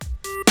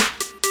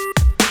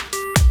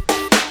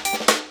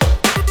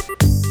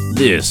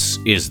This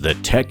is the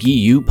Tech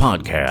EU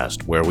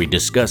podcast, where we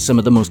discuss some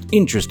of the most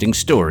interesting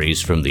stories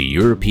from the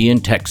European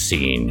tech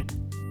scene.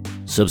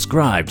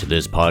 Subscribe to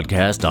this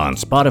podcast on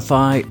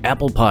Spotify,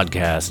 Apple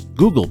Podcasts,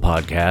 Google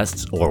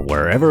Podcasts, or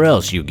wherever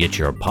else you get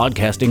your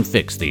podcasting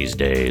fix these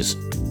days.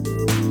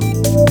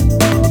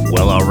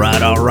 Well, all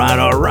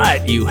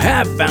right. You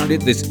have found it.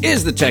 This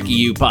is the Tech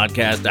EU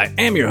podcast. I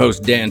am your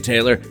host, Dan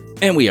Taylor,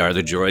 and we are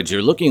the droids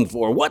you're looking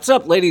for. What's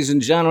up, ladies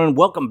and gentlemen?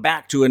 Welcome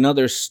back to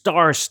another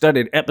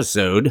star-studded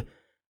episode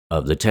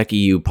of the Tech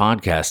EU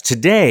podcast.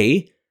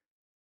 Today,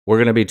 we're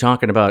going to be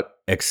talking about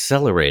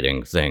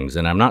accelerating things,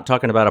 and I'm not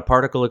talking about a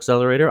particle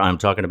accelerator. I'm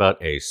talking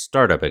about a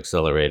startup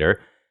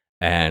accelerator,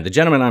 and the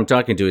gentleman I'm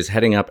talking to is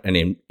heading up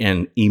an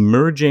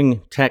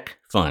emerging tech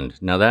fund.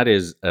 Now, that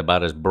is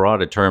about as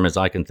broad a term as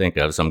I can think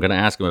of, so I'm going to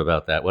ask him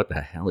about that. What the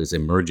hell is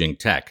emerging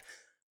tech?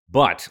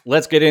 But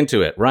let's get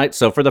into it, right?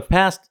 So for the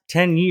past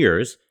 10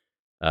 years,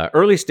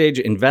 early-stage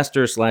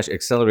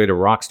investor/accelerator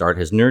Rockstart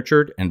has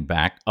nurtured and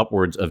backed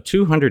upwards of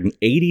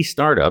 280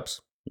 startups,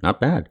 not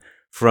bad,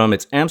 from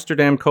its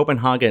Amsterdam,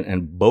 Copenhagen,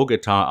 and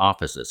Bogota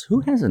offices.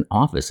 Who has an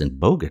office in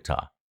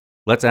Bogota?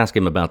 Let's ask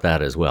him about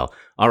that as well.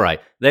 All right,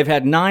 they've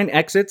had 9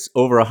 exits,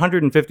 over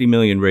 150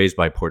 million raised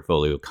by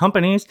portfolio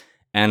companies,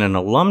 and an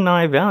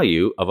alumni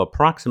value of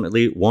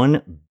approximately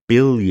 $1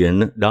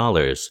 billion.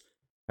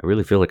 I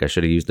really feel like I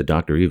should have used the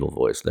Dr. Evil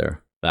voice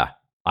there.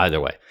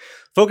 Either way.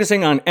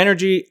 Focusing on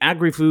energy,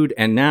 agri-food,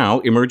 and now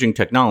emerging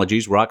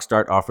technologies,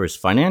 Rockstart offers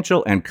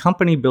financial and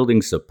company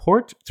building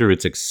support through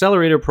its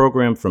accelerator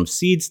program from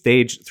seed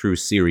stage through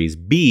Series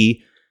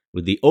B,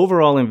 with the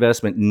overall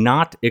investment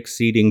not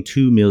exceeding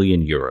 2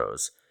 million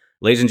euros.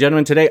 Ladies and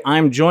gentlemen, today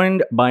I'm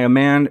joined by a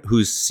man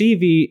whose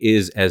CV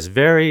is as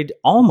varied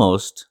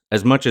almost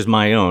as much as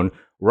my own,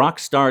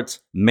 Rockstart's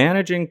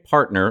managing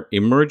partner,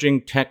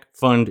 Emerging Tech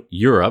Fund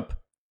Europe.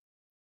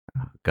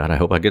 God, I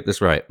hope I get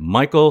this right.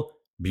 Michael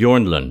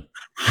Bjornlund.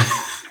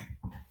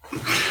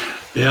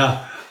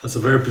 Yeah, that's a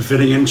very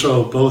befitting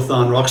intro, both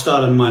on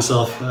Rockstart and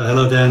myself.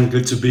 Hello, Dan.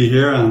 Good to be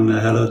here, and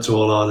hello to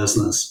all our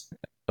listeners.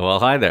 Well,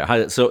 hi there.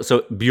 Hi. So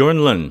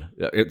Bjornlund,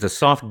 it's a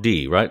soft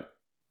D, right?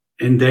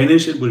 In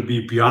Danish, it would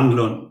be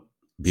Bjornlund.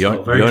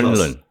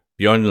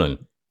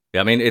 Bjornlund. Yeah,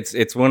 I mean,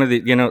 it's one of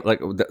the, like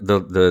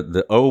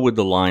the O with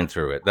the line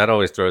through it. That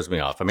always throws me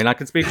off. I mean, I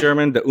can speak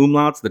German, the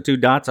umlauts, the 2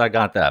 dots, I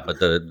got that. But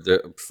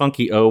the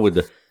funky O with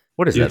the,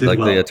 what is that? Like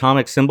the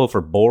atomic symbol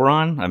for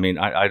boron? I mean,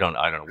 I don't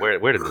know.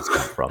 Where did this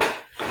come from?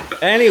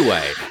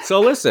 Anyway, so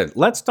listen,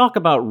 let's talk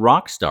about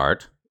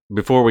Rockstart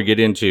before we get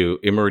into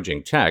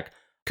emerging tech.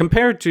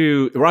 Compared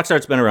to,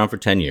 Rockstart's been around for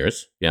 10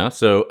 years. Yeah.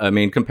 So, I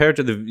mean, compared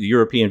to the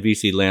European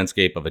VC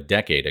landscape of a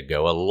decade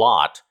ago, a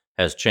lot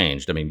has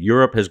changed. I mean,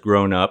 Europe has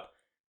grown up,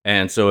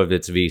 and so have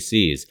its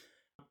VCs.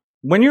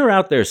 When you're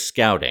out there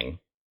scouting,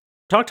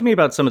 talk to me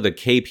about some of the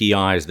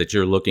KPIs that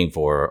you're looking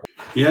for.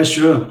 Yeah,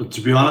 sure. But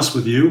to be honest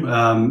with you,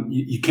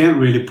 you can't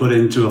really put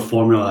into a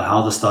formula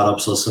how the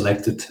startups are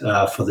selected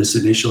for this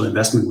initial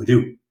investment we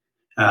do.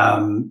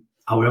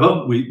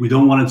 However, we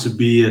don't want it to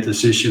be a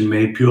decision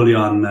made purely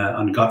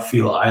on gut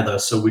feel either.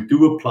 So we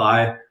do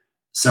apply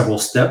several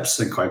steps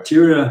and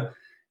criteria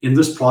in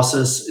this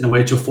process in a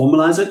way to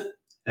formalize it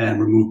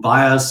and remove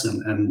bias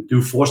and do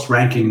forced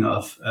ranking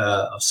of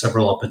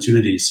several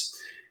opportunities.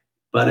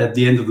 But at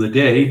the end of the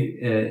day,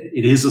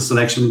 it is a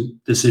selection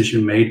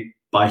decision made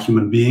by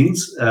human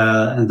beings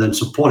and then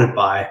supported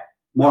by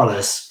more or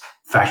less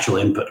factual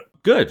input.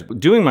 Good.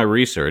 Doing my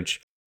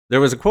research,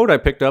 there was a quote I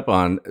picked up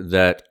on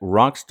that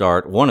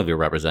Rockstart, one of your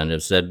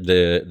representatives, said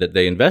that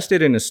they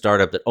invested in a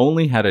startup that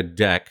only had a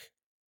deck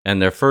and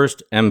their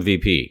first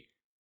MVP.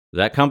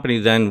 That company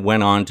then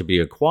went on to be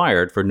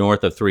acquired for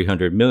north of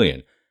 $300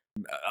 million.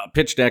 A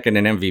pitch deck and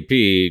an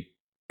MVP,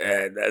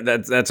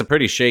 that's a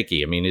pretty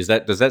shaky. I mean, does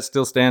that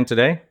still stand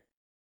today?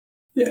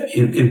 Yeah,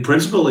 in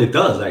principle, it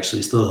does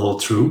actually still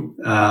hold true.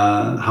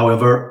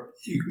 However,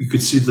 you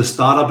could see the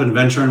startup and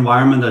venture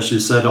environment, as you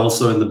said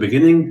also in the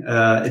beginning,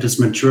 it has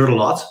matured a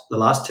lot the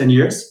last 10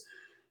 years.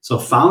 So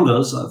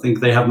founders, I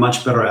think they have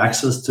much better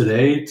access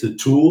today to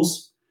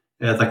tools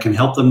that can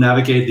help them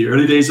navigate the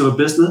early days of a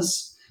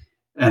business.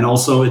 And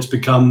also it's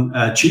become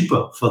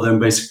cheaper for them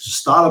basically to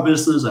start a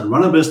business and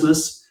run a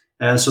business.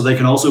 So they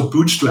can also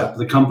bootstrap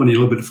the company a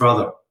little bit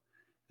further,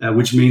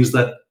 which means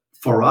that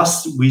for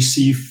us, we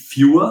see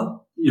fewer,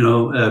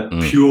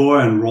 pure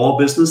and raw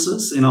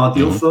businesses in our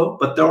deal flow,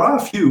 but there are a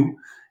few,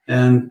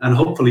 and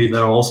hopefully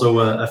there are also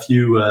a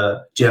few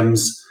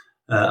gems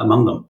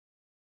among them.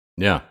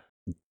 Yeah.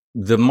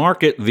 The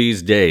market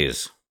these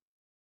days,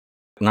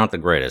 not the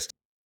greatest.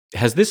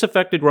 Has this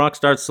affected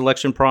Rockstart's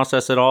selection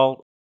process at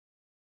all?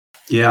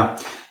 Yeah.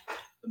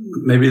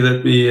 Maybe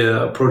let me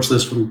approach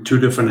this from 2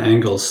 different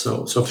angles.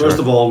 So first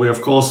of all, we're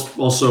of course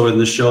also in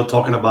the show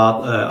talking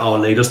about our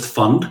latest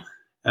fund.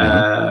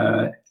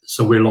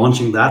 So we're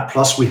launching that.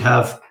 Plus, we've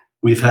had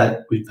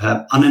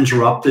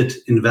uninterrupted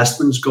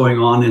investments going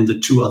on in the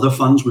 2 other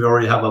funds we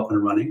already have up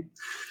and running.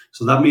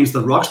 So that means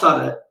that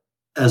Rockstart,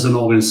 as an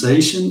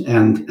organization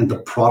and the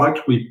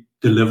product we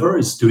deliver,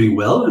 is doing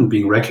well and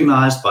being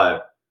recognized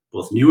by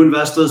both new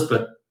investors,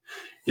 but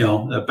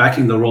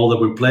backing the role that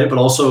we play, but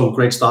also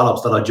great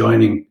startups that are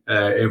joining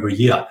every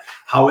year.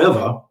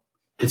 However,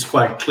 it's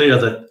quite clear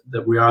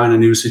that we are in a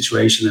new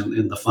situation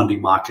in the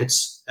funding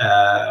markets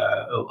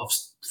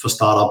for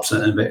startups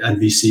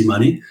and VC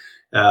money.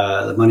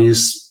 The money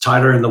is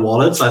tighter in the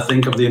wallets, I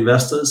think, of the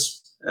investors.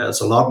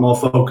 It's a lot more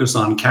focus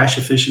on cash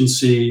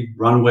efficiency,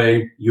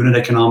 runway, unit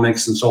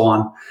economics, and so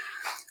on.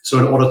 So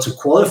in order to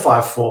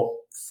qualify for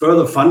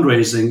further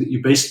fundraising,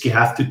 you basically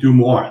have to do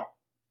more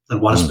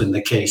than what has been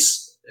the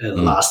case in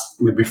the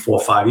last maybe 4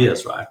 or 5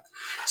 years, right?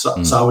 So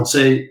I would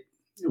say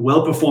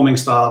well-performing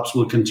startups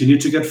will continue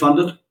to get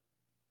funded,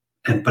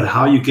 but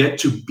how you get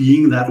to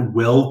being that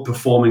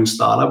well-performing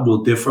startup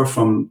will differ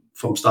from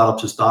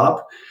startup to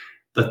startup.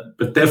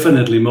 But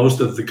definitely most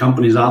of the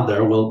companies out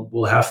there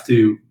will have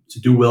to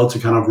do well to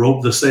kind of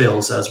rope the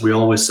sales, as we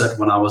always said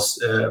when I was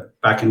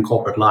back in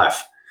corporate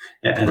life.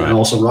 And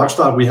also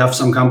Rockstar, we have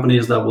some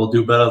companies that will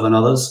do better than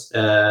others.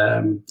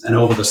 And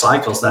over the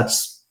cycles,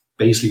 that's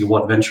basically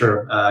what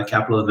venture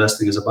capital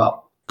investing is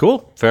about.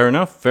 Cool. Fair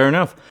enough.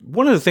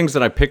 One of the things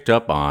that I picked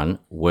up on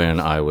when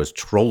I was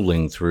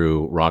trolling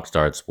through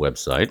Rockstar's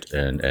website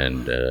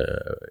and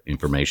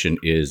information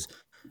is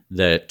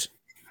that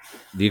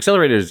the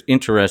accelerator is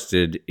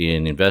interested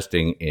in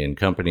investing in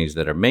companies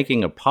that are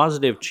making a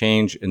positive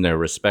change in their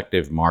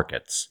respective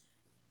markets.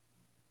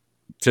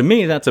 To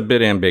me, that's a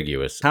bit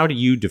ambiguous. How do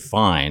you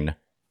define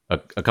a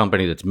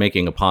company that's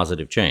making a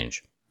positive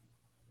change?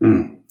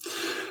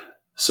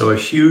 So a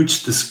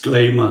huge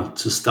disclaimer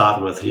to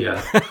start with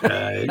here.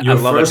 Your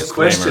first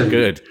question,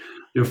 good.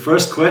 Your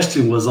first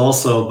question was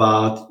also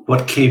about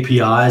what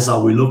KPIs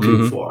are we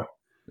looking for?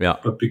 Yeah.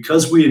 But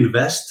because we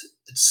invest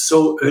at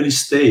so early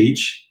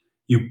stage,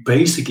 you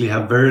basically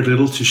have very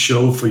little to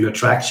show for your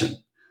traction.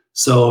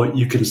 So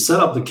you can set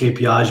up the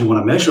KPIs you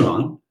want to measure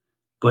on,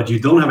 but you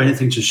don't have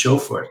anything to show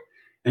for it.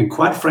 And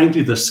quite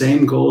frankly, the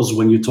same goes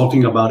when you're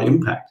talking about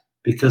impact,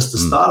 because the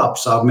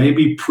startups are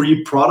maybe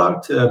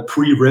pre-product,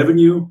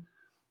 pre-revenue.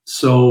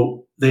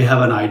 So they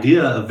have an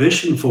idea, a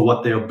vision for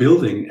what they are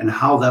building and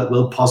how that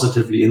will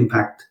positively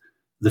impact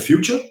the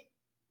future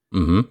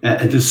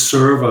and to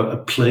serve a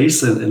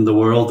place in the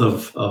world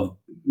of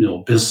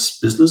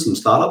business and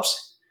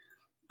startups,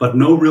 but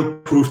no real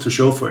proof to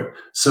show for it.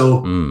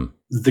 So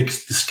the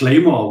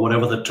disclaimer, or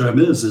whatever the term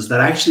is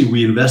that actually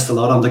we invest a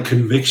lot on the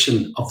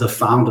conviction of the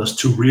founders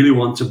to really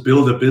want to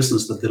build a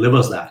business that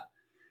delivers that.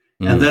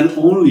 And then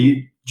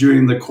only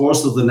during the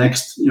course of the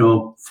next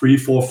 3,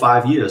 4,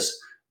 5 years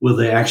will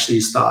they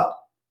actually start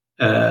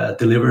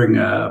delivering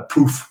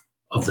proof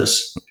of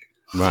this.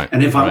 Right.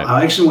 And if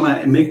I actually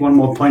want to make one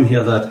more point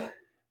here,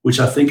 which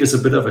I think is a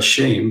bit of a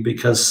shame,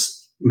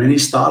 because many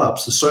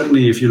startups,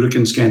 certainly if you look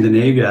in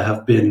Scandinavia,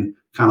 have been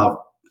kind of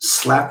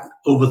slapped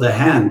over the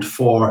hand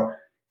for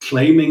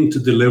claiming to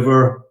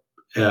deliver,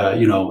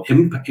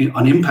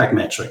 on impact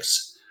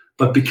metrics.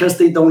 But because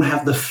they don't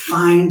have the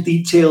fine,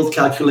 detailed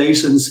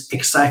calculations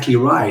exactly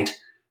right,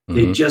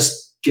 they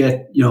just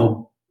get,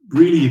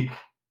 really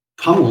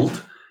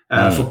pummeled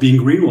for being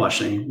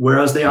greenwashing,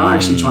 whereas they are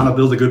actually trying to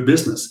build a good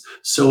business.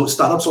 So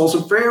startups are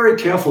also very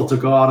careful to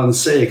go out and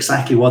say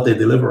exactly what they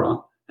deliver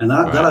on. And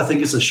that I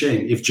think is a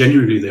shame if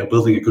genuinely they are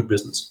building a good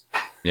business.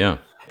 Yeah.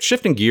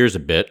 Shifting gears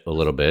a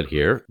little bit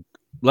here.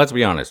 Let's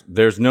be honest.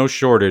 There's no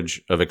shortage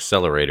of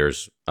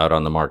accelerators out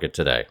on the market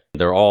today.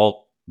 They're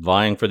all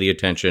vying for the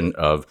attention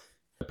of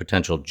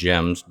potential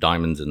gems,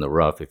 diamonds in the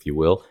rough, if you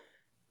will.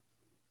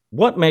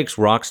 What makes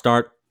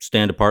Rockstar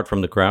stand apart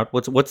from the crowd?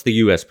 What's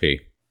the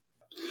USP?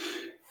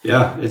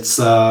 Yeah, it's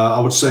I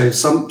would say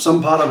some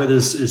part of it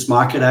is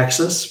market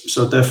access.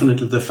 So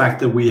definitely the fact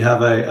that we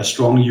have a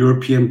strong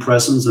European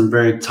presence and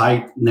very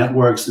tight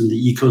networks in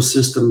the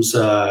ecosystems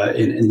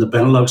in the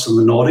Benelux and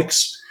the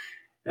Nordics.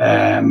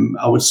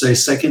 I would say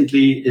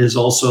secondly is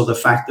also the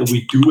fact that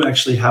we do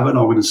actually have an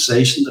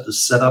organization that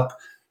is set up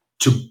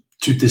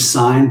to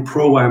design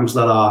programs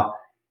that are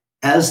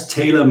as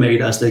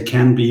tailor-made as they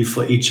can be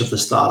for each of the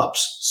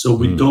startups. So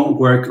we don't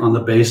work on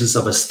the basis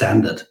of a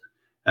standard.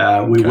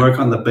 We work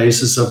on the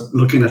basis of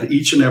looking at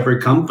each and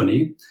every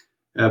company,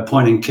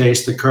 point in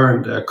case the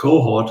current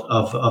cohort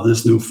of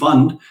this new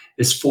fund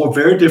is 4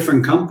 very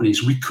different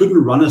companies. We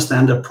couldn't run a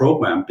standard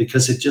program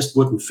because it just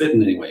wouldn't fit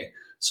in any way.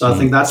 So I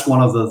think that's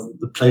one of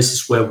the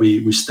places where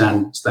we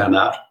stand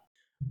out.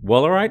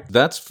 Well, all right.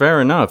 That's fair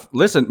enough.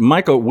 Listen,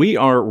 Michael, we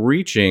are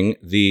reaching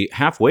the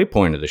halfway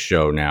point of the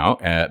show now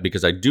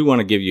because I do want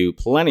to give you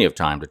plenty of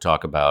time to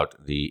talk about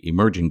the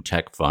Emerging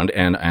Tech Fund,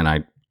 and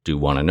I do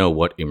want to know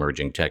what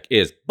emerging tech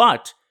is.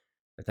 But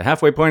at the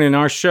halfway point in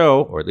our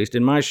show, or at least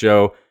in my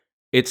show,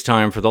 it's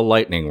time for the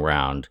lightning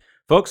round.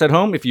 Folks at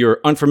home, if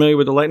you're unfamiliar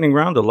with the lightning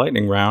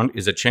round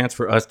is a chance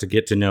for us to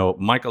get to know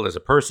Michael as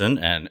a person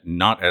and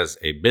not as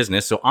a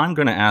business. So I'm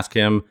going to ask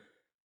him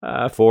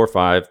 4,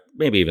 5,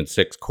 maybe even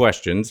 6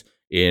 questions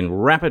in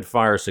rapid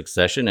fire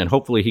succession, and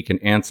hopefully he can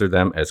answer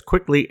them as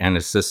quickly and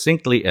as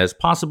succinctly as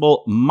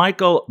possible.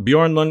 Michael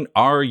Bjornlund,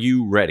 are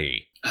you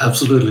ready?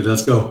 Absolutely.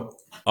 Let's go.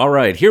 All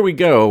right, here we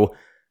go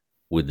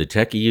with the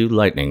TechEU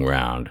lightning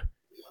round.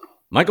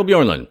 Michael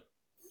Bjornlund,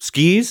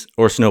 Skis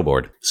or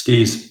snowboard?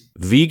 Skis.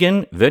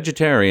 Vegan,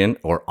 vegetarian,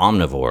 or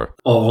omnivore?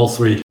 All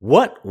three.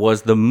 What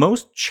was the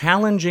most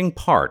challenging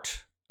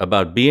part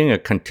about being a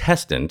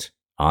contestant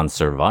on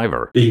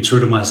Survivor? Being true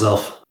to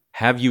myself.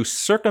 Have you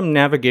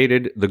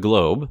circumnavigated the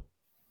globe?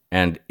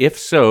 And if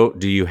so,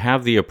 do you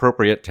have the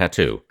appropriate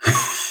tattoo?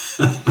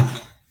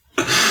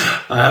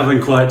 I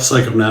haven't quite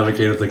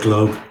circumnavigated the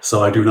globe,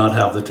 so I do not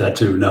have the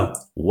tattoo, no.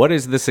 What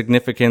is the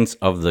significance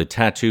of the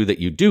tattoo that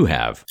you do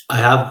have? I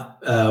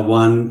have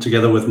one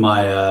together with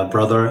my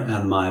brother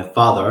and my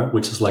father,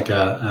 which is like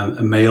a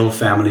male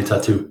family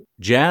tattoo.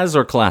 Jazz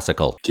or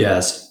classical?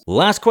 Jazz.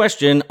 Last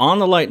question on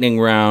the lightning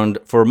round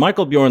for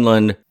Michael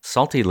Bjornlund.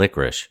 Salty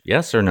licorice,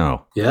 yes or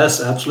no? Yes,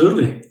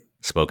 absolutely.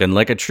 Spoken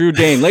like a true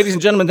Dane. Ladies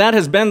and gentlemen, that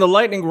has been the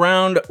lightning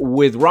round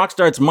with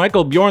Rockstart's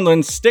Michael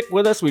Bjornlund. Stick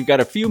with us. We've got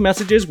a few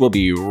messages. We'll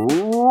be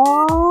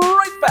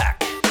right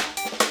back.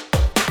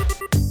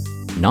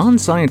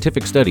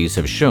 Non-scientific studies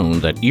have shown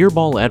that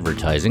earball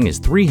advertising is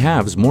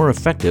 3/2 more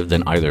effective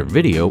than either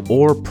video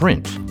or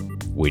print,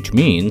 which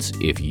means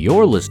if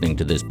you're listening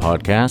to this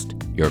podcast,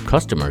 your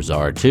customers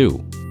are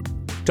too.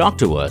 Talk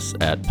to us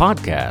at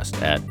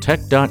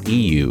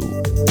podcast@tech.eu.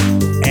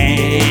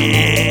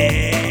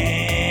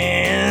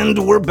 And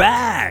we're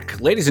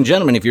back. Ladies and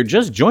gentlemen, if you're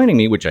just joining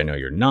me, which I know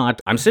you're not,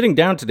 I'm sitting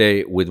down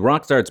today with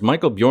Rockstart's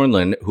Michael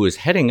Bjornlund, who is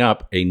heading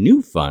up a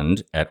new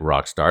fund at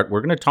Rockstart.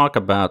 We're going to talk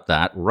about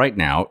that right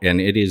now,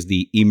 and it is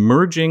the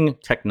Emerging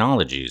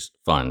Technologies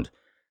Fund.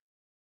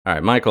 All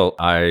right, Michael,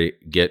 I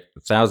get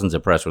thousands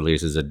of press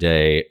releases a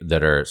day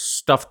that are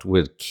stuffed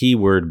with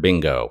keyword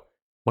bingo.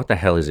 What the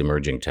hell is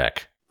emerging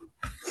tech?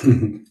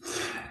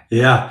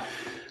 Yeah.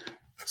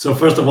 So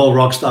first of all,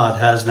 Rockstart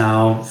has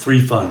now 3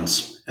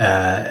 funds.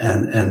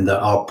 And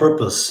our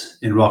purpose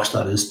in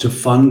Rockstart is to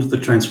fund the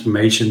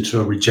transformation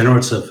to a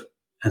regenerative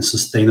and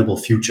sustainable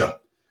future.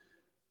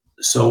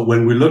 So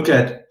when we look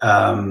at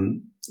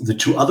the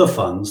 2 other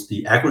funds,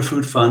 the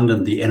Agri-Food Fund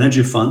and the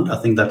Energy Fund, I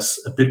think that's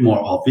a bit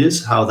more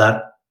obvious how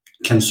that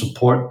can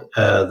support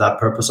that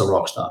purpose of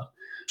Rockstart.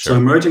 Sure. So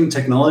emerging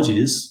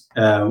technologies,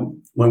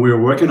 when we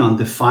were working on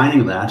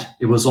defining that,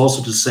 it was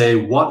also to say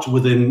what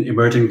within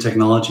emerging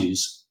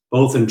technologies,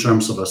 both in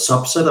terms of a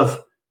subset of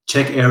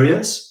tech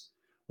areas,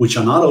 which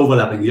are not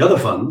overlapping the other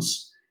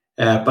funds,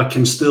 but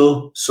can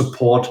still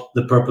support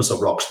the purpose of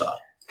Rockstart.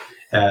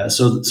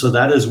 So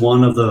that is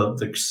one of the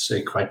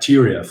say,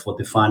 criteria for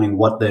defining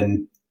what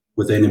then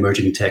within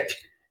emerging tech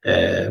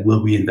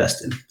will we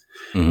invest in.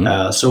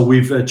 Mm-hmm. So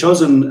we've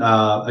chosen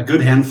a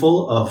good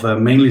handful of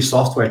mainly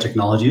software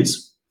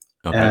technologies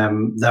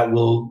that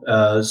will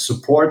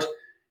support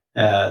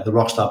the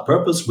Rockstart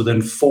purpose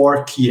within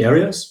 4 key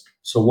areas.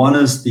 So one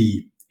is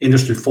the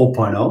Industry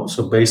 4.0,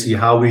 so basically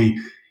how we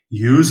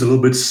use a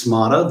little bit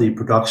smarter the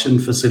production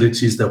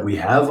facilities that we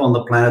have on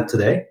the planet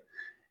today.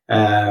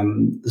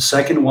 The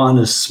second one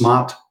is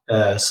smart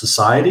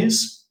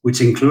societies,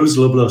 which includes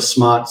a little bit of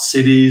smart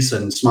cities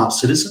and smart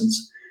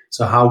citizens.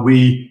 So how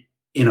we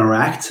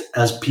interact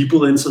as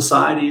people in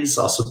societies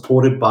are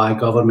supported by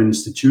government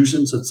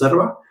institutions,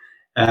 etc.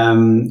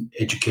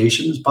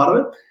 Education is part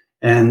of it.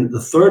 And the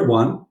third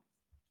one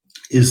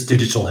is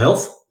digital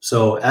health.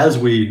 So as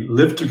we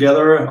live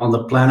together on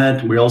the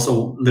planet, we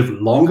also live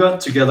longer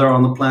together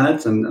on the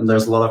planet. And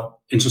there's a lot of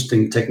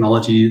interesting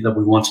technology that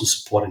we want to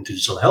support in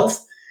digital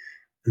health.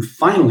 And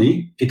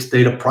finally, it's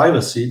data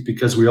privacy,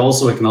 because we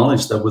also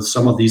acknowledge that with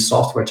some of these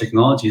software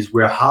technologies,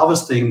 we're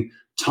harvesting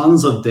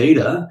tons of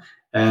data.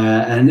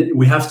 And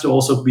we have to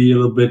also be a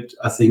little bit,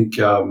 I think,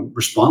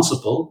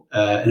 responsible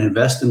and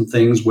invest in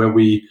things where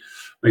we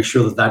make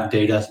sure that that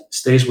data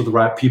stays with the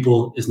right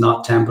people, is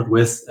not tampered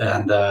with,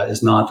 and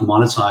is not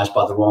monetized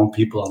by the wrong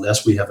people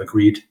unless we have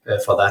agreed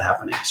for that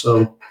happening.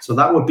 So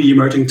that would be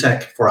emerging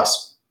tech for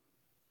us.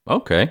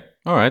 Okay.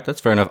 All right.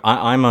 That's fair enough.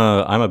 I'm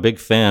a big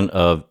fan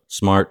of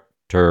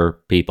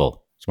smarter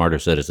people, smarter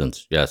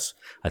citizens. Yes.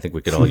 I think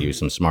we could all use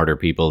some smarter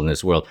people in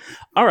this world.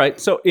 All right.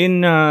 So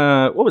in,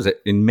 what was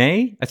it? In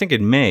May? I think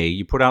in May,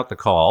 you put out the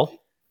call,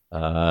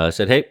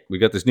 said, hey, we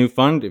got this new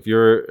fund. If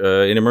you're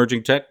in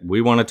emerging tech,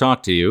 we want to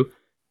talk to you.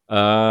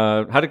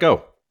 How'd it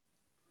go?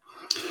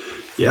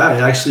 Yeah,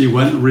 it actually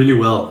went really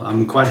well.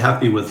 I'm quite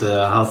happy with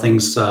how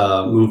things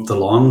moved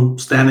along.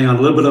 Standing on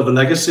a little bit of a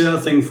legacy, I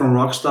think, from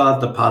Rockstart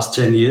the past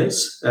 10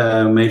 years,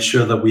 made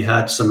sure that we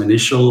had some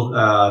initial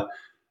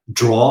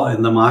draw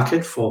in the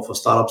market for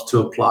startups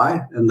to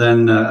apply. And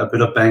then a bit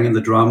of banging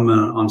the drum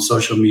on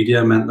social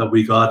media meant that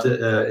we got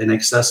in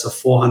excess of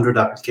 400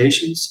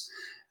 applications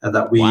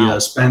that we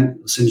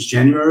spent since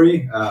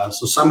January.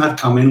 So some had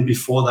come in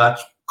before that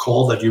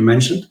call that you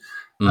mentioned.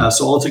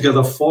 So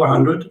altogether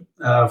 400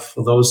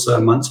 for those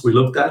months we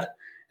looked at.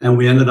 And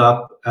we ended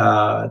up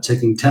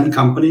taking 10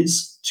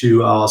 companies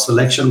to our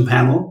selection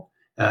panel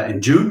in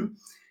June.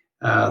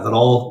 That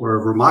all were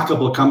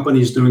remarkable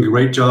companies doing a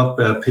great job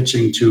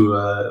pitching to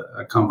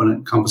a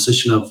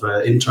composition of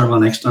internal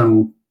and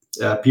external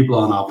people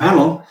on our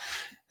panel.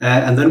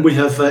 And then we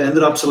have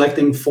ended up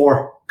selecting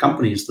 4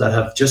 companies that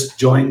have just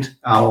joined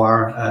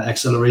our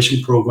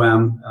acceleration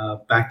program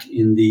back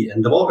in the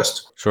end of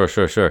August. Sure.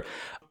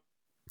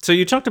 So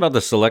you talked about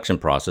the selection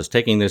process,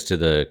 taking this to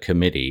the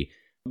committee.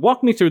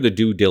 Walk me through the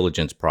due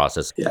diligence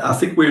process. Yeah, I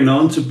think we're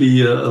known to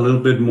be a little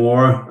bit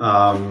more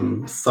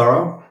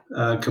thorough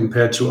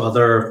compared to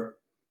other,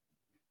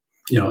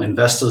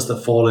 investors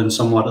that fall in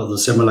somewhat of the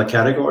similar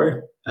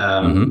category.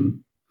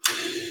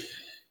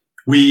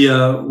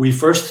 We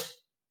first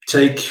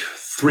take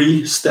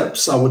 3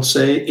 steps, I would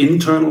say,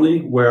 internally,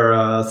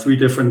 where 3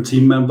 different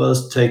team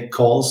members take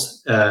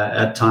calls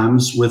at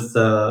times with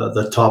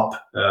the top,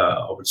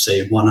 I would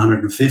say,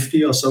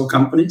 150 or so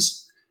companies.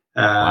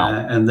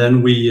 Wow. And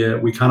then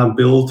we kind of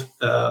build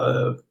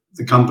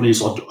the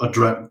companies or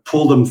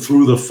pull them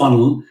through the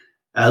funnel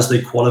as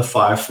they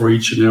qualify for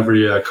each and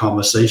every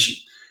conversation.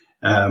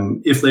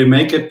 If they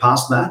make it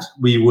past that,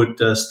 we would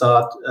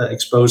start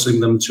exposing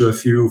them to a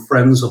few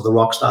friends of the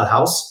Rockstart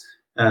House.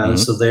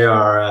 So they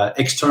are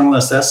external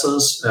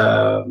assessors.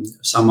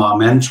 Some are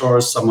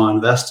mentors, some are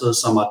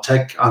investors, some are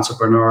tech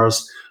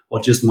entrepreneurs, or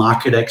just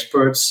market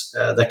experts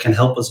that can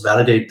help us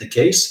validate the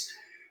case.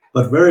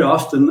 But very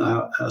often,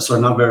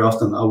 not very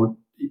often,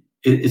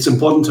 it's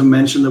important to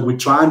mention that we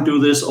try and do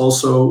this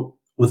also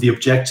with the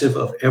objective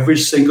of every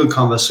single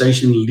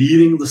conversation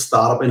leaving the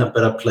startup in a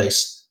better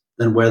place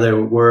than where they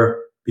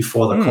were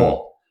before the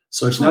call.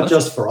 So it's not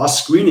just for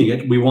us screening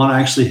it. We want to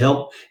actually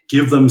help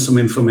give them some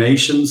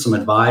information, some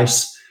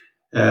advice,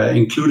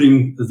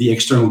 including the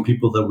external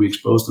people that we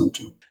expose them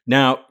to.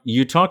 Now,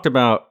 you talked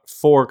about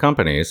 4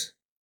 companies.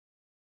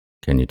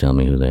 Can you tell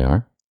me who they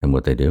are and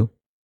what they do?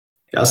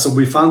 Yeah, so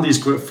we found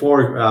these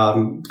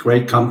 4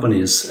 great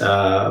companies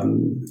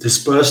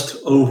dispersed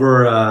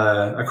over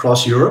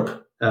across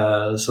Europe.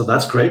 So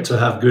that's great to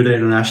have good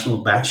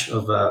international batch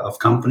of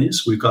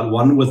companies. We've got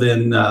one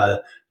within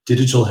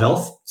digital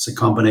health. It's a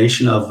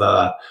combination of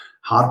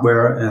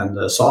hardware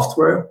and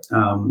software,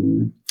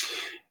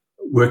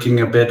 working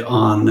a bit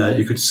on,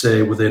 you could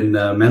say, within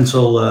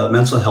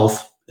mental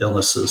health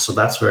illnesses. So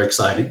that's very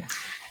exciting.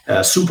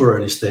 Super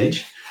early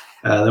stage.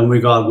 Then we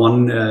got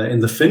one in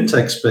the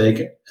fintech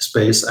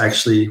space,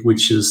 actually,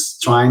 which is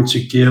trying to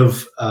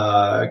give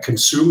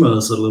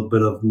consumers a little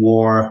bit of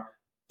more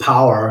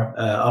power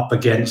up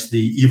against the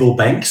evil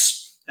banks.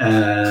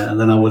 And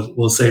then I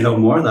will say no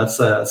more. That's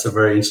a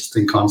very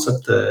interesting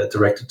concept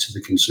directed to the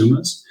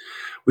consumers.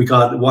 We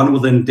got one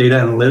within data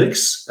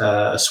analytics,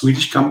 a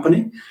Swedish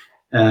company,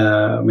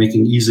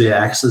 making easy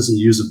access and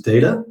use of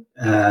data.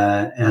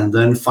 And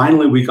then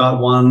finally, we got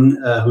one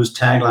whose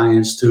tagline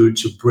is to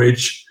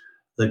bridge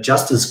the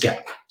justice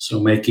gap. So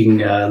making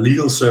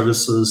legal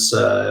services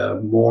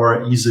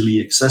more easily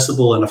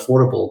accessible and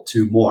affordable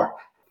to more.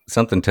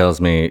 Something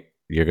tells me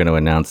you're going to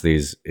announce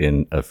these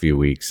in a few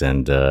weeks,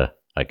 and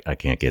I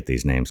can't get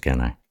these names,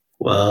 can I?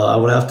 Well, I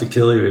would have to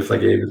kill you if I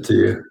gave it to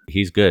you.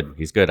 He's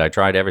good. I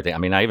tried everything. I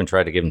mean, I even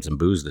tried to give him some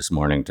booze this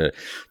morning to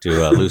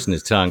loosen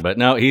his tongue. But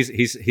no,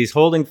 he's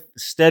holding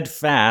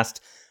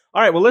steadfast.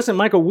 All right. Well, listen,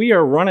 Michael, we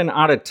are running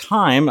out of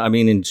time. I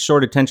mean, in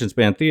short attention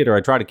span theater, I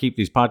try to keep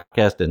these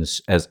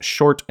podcasts as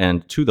short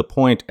and to the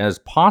point as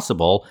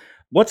possible.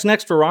 What's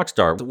next for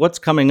Rockstar? What's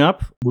coming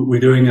up?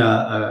 We're doing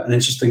an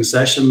interesting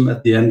session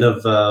at the end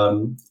of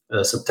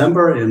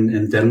September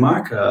in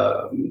Denmark,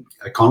 a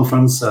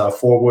conference,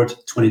 Forward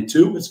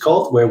 22, it's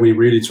called, where we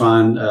really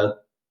try and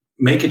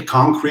make it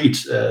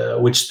concrete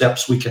which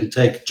steps we can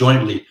take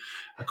jointly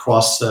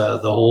across the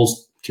whole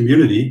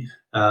community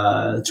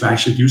to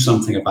actually do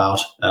something about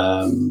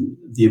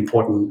the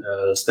important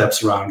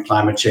steps around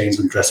climate change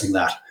and addressing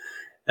that.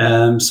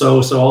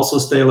 So also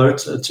stay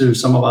alert to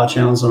some of our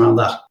channels around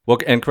that. Well,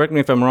 and correct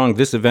me if I'm wrong,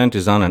 this event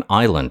is on an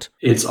island.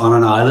 It's on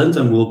an island,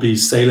 and we'll be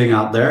sailing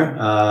out there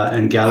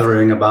and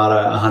gathering about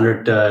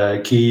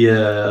 100 key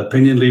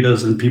opinion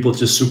leaders and people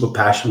just super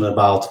passionate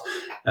about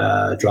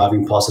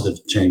driving positive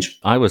change.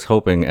 I was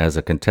hoping as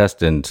a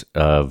contestant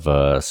of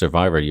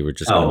Survivor, you were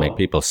just going to make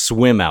people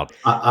swim out.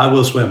 I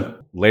will swim.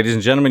 Ladies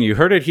and gentlemen, you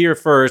heard it here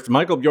first.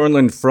 Michael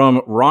Bjornlund from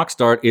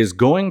Rockstart is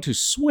going to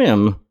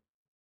swim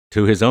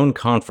to his own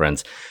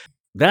conference.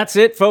 That's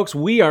it, folks.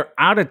 We are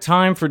out of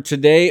time for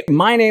today.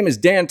 My name is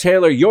Dan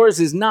Taylor. Yours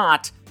is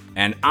not.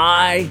 And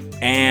I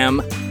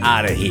am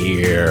out of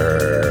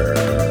here.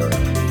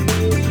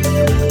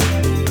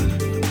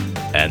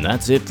 And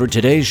that's it for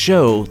today's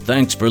show.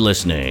 Thanks for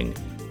listening.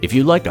 If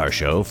you liked our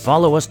show,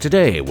 follow us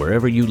today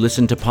wherever you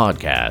listen to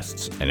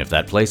podcasts. And if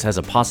that place has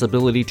a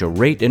possibility to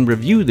rate and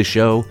review the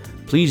show,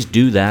 please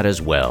do that as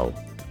well.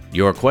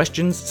 Your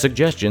questions,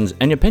 suggestions,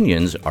 and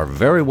opinions are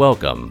very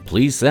welcome.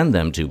 Please send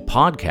them to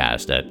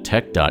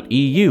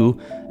podcast@tech.eu,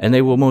 and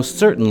they will most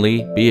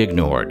certainly be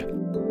ignored.